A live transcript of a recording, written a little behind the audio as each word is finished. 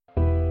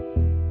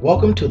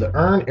Welcome to the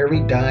Earn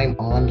Every Dime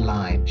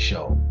Online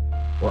show,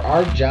 where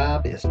our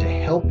job is to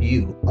help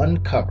you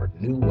uncover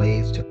new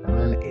ways to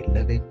earn a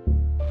living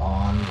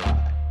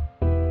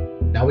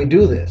online. Now, we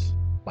do this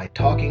by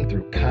talking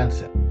through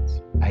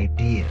concepts,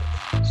 ideas,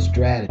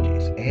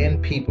 strategies,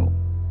 and people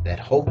that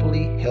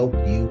hopefully help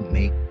you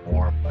make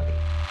more money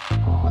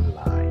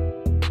online.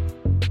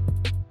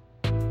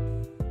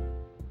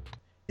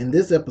 In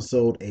this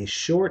episode, a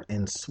short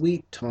and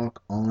sweet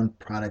talk on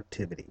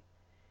productivity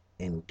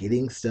and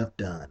getting stuff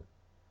done,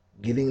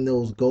 getting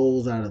those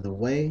goals out of the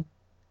way,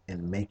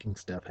 and making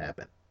stuff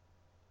happen.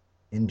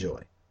 Enjoy.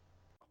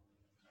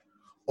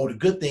 Oh, the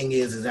good thing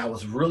is I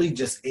was really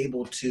just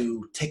able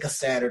to take a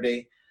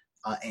Saturday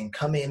and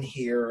come in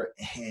here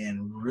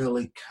and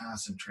really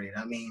concentrate.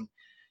 I mean,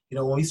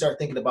 when we start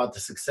thinking about the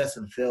success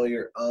and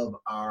failure of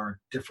our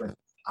different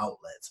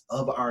outlets,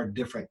 of our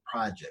different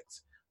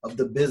projects, of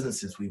the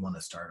businesses we want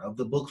to start, of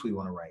the books we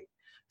want to write,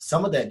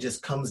 some of that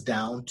just comes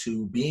down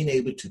to being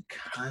able to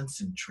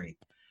concentrate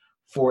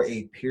for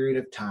a period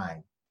of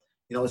time.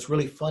 It's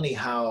really funny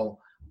how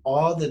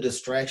all the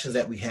distractions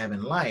that we have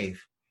in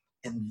life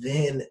and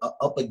then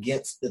up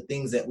against the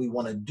things that we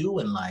want to do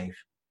in life,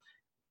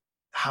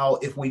 how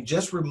if we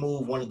just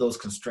remove one of those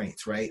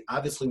constraints, right?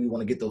 Obviously, we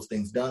want to get those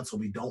things done, so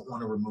we don't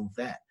want to remove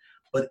that.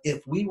 But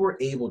if we were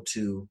able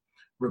to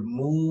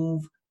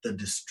remove the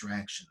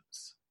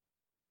distractions,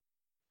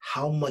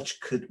 how much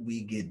could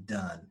we get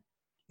done?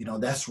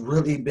 That's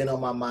really been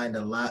on my mind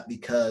a lot,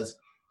 because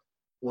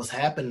what's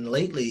happened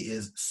lately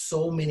is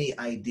so many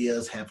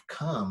ideas have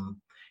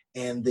come,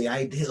 and the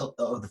idea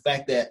of the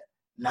fact that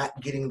not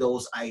getting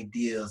those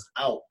ideas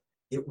out,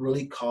 it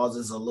really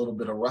causes a little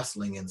bit of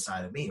rustling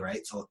inside of me,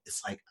 right? So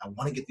it's like, I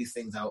want to get these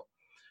things out.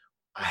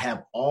 I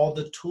have all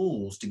the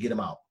tools to get them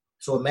out.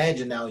 So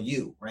imagine now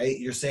you, right?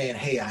 You're saying,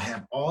 hey, I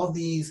have all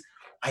these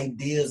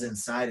ideas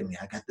inside of me.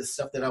 I got this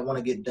stuff that I want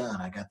to get done.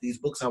 I got these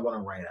books I want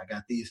to write. I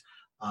got these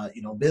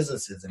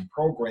businesses and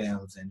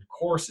programs and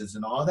courses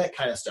and all that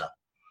kind of stuff.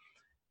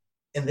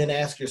 And then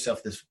ask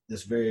yourself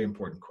this very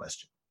important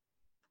question.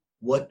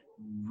 What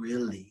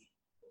really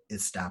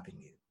is stopping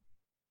you?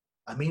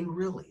 I mean,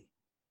 really.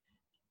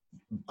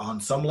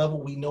 On some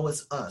level, we know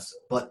it's us,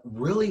 but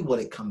really what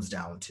it comes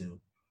down to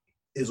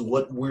is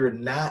what we're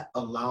not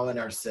allowing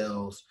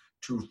ourselves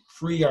to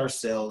free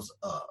ourselves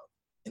of.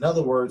 In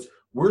other words,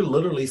 we're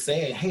literally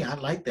saying, hey, I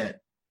like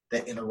that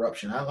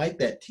interruption. I like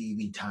that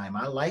TV time.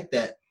 I like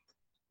that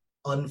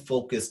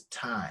unfocused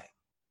time.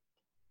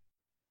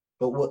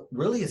 But what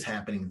really is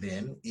happening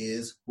then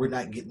is we're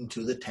not getting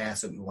to the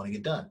task that we want to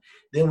get done.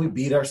 Then we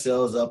beat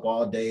ourselves up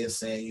all day and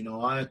saying,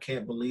 I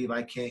can't believe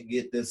I can't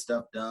get this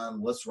stuff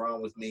done. What's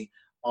wrong with me?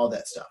 All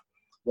that stuff.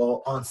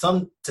 Well,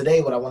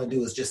 today, what I want to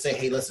do is just say,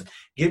 hey, listen,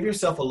 give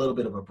yourself a little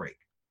bit of a break,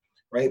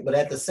 right? But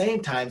at the same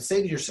time,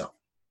 say to yourself,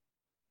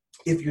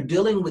 if you're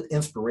dealing with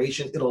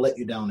inspiration, it'll let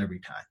you down every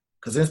time.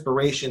 Because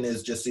inspiration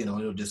is just,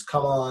 it'll just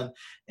come on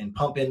and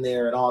pump in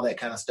there and all that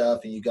kind of stuff.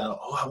 And you got,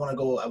 I want to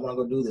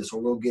go do this,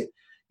 or we'll get,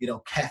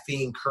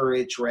 caffeine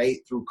courage, right,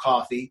 through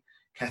coffee.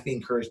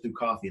 Caffeine courage through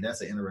coffee.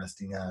 That's an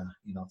interesting,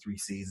 3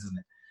 C's, isn't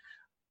it?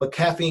 But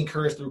caffeine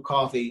courage through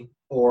coffee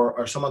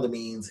or some other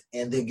means,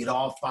 and then get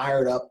all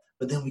fired up,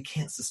 but then we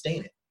can't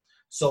sustain it.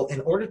 So in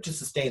order to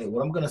sustain it,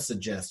 what I'm going to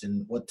suggest,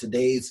 and what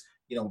today's,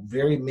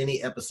 very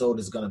mini episode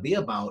is going to be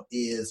about,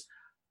 is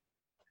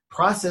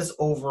process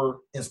over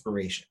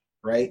inspiration,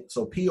 right?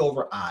 So P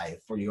over I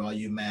for all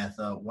you math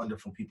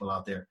wonderful people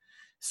out there.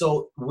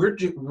 So we're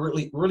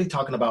really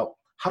talking about,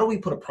 how do we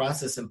put a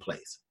process in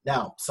place?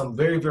 Now, some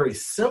very, very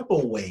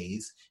simple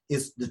ways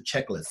is the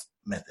checklist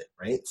method,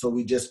 right? So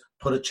we just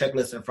put a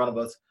checklist in front of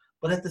us.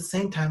 But at the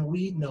same time,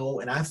 we know,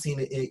 and I've seen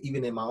it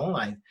even in my own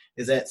life,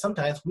 is that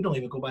sometimes we don't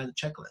even go by the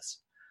checklist.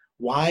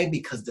 Why?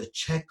 Because the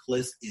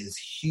checklist is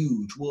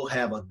huge. We'll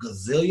have a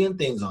gazillion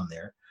things on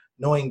there,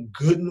 knowing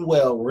good and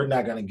well we're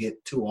not going to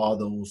get to all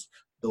those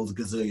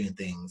gazillion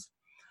things.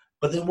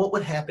 But then what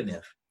would happen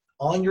if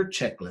on your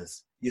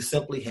checklist, you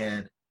simply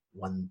had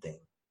one thing?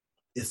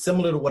 It's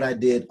similar to what I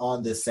did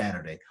on this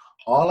Saturday.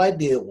 All I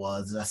did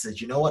was I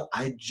said, you know what?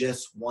 I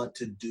just want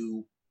to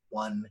do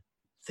one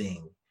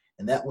thing.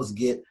 And that was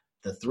get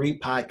the 3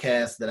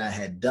 podcasts that I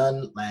had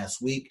done last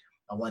week.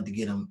 I wanted to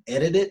get them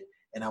edited,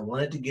 and I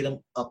wanted to get them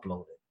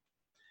uploaded.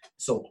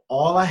 So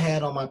all I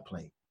had on my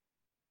plate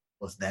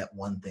was that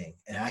one thing.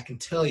 And I can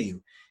tell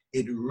you,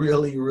 it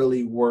really,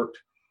 really worked.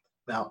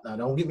 Now,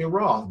 don't get me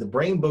wrong. The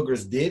brain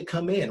boogers did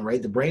come in,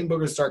 right? The brain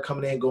boogers start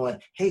coming in going,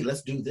 hey,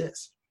 let's do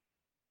this.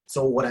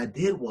 So what I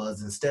did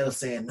was, instead of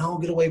saying, no,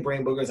 get away,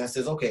 brain boogers, I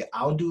says, okay,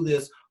 I'll do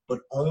this,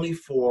 but only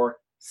for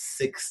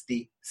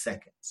 60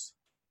 seconds.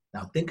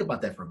 Now, think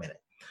about that for a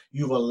minute.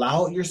 You've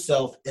allowed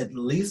yourself at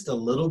least a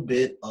little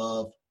bit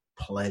of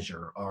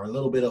pleasure or a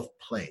little bit of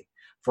play.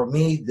 For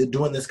me,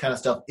 doing this kind of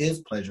stuff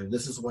is pleasure.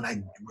 This is when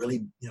I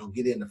really,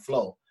 get in the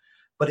flow.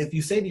 But if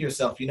you say to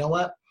yourself, you know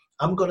what,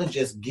 I'm going to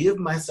just give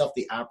myself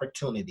the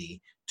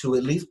opportunity to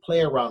at least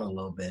play around a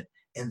little bit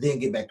and then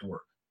get back to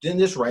work. Then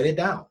just write it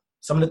down.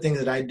 Some of the things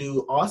that I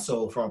do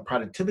also from a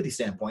productivity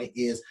standpoint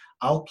is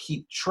I'll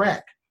keep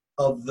track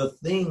of the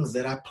things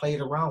that I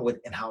played around with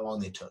and how long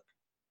they took,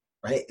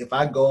 right? If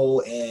I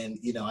go and,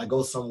 I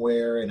go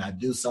somewhere and I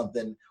do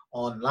something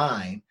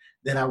online,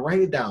 then I write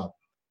it down.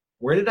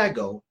 Where did I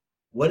go?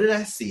 What did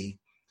I see?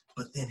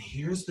 But then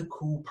here's the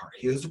cool part.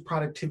 Here's the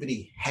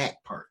productivity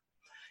hack part,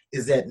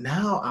 is that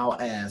now I'll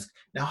ask,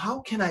 now how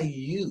can I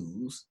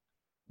use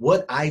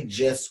what I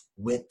just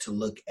went to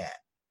look at?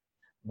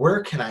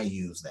 Where can I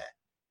use that,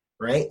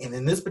 right? And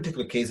in this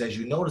particular case, as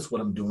you notice,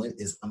 what I'm doing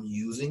is I'm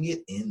using it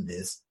in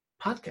this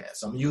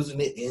podcast. I'm using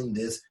it in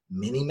this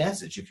mini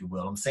message, if you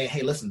will. I'm saying,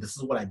 hey, listen, this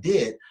is what I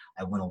did.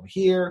 I went over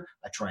here.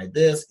 I tried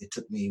this. It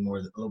took me a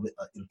little bit.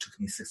 It took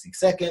me 60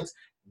 seconds.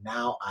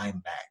 Now I'm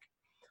back.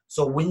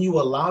 So when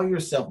you allow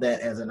yourself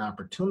that as an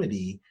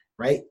opportunity,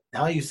 right?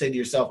 Now you say to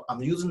yourself,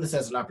 I'm using this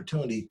as an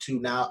opportunity to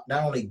now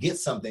not only get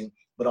something,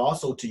 but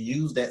also to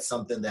use that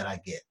something that I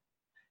get.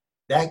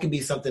 That could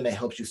be something that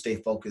helps you stay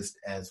focused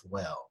as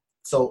well.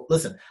 So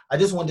listen, I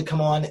just wanted to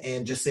come on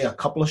and just say a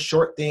couple of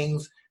short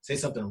things, say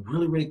something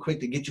really, really quick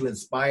to get you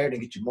inspired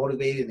and get you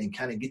motivated and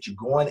kind of get you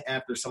going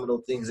after some of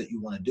those things that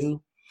you want to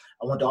do.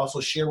 I want to also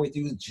share with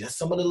you just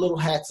some of the little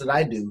hacks that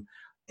I do.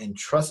 And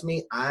trust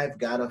me, I've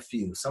got a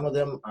few. Some of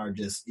them are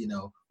just,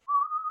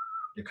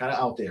 they're kind of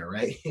out there,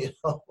 right?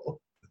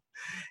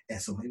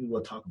 And so maybe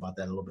we'll talk about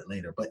that a little bit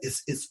later. But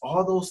it's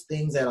all those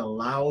things that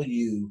allow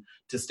you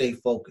to stay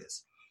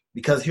focused.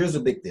 Because here's the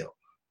big deal.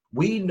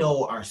 We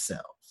know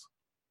ourselves.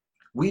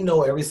 We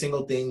know every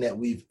single thing that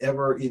we've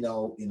ever,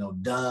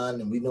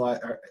 done, and we know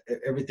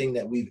everything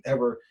that we've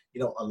ever,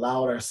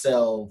 allowed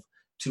ourselves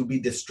to be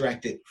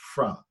distracted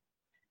from.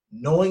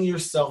 Knowing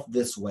yourself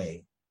this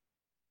way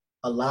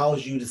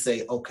allows you to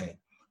say, okay,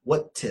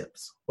 what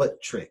tips, what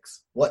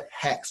tricks, what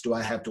hacks do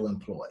I have to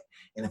employ?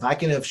 And if I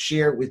can have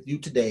shared with you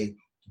today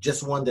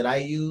just one that I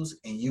use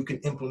and you can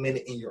implement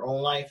it in your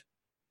own life,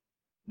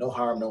 no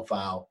harm, no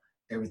foul,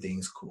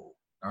 everything's cool.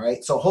 All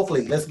right. So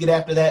hopefully let's get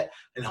after that.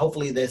 And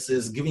hopefully this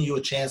is giving you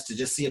a chance to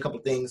just see a couple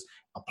of things,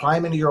 apply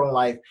them into your own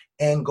life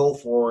and go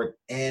forward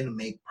and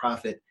make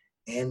profit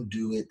and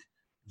do it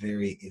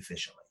very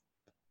efficiently.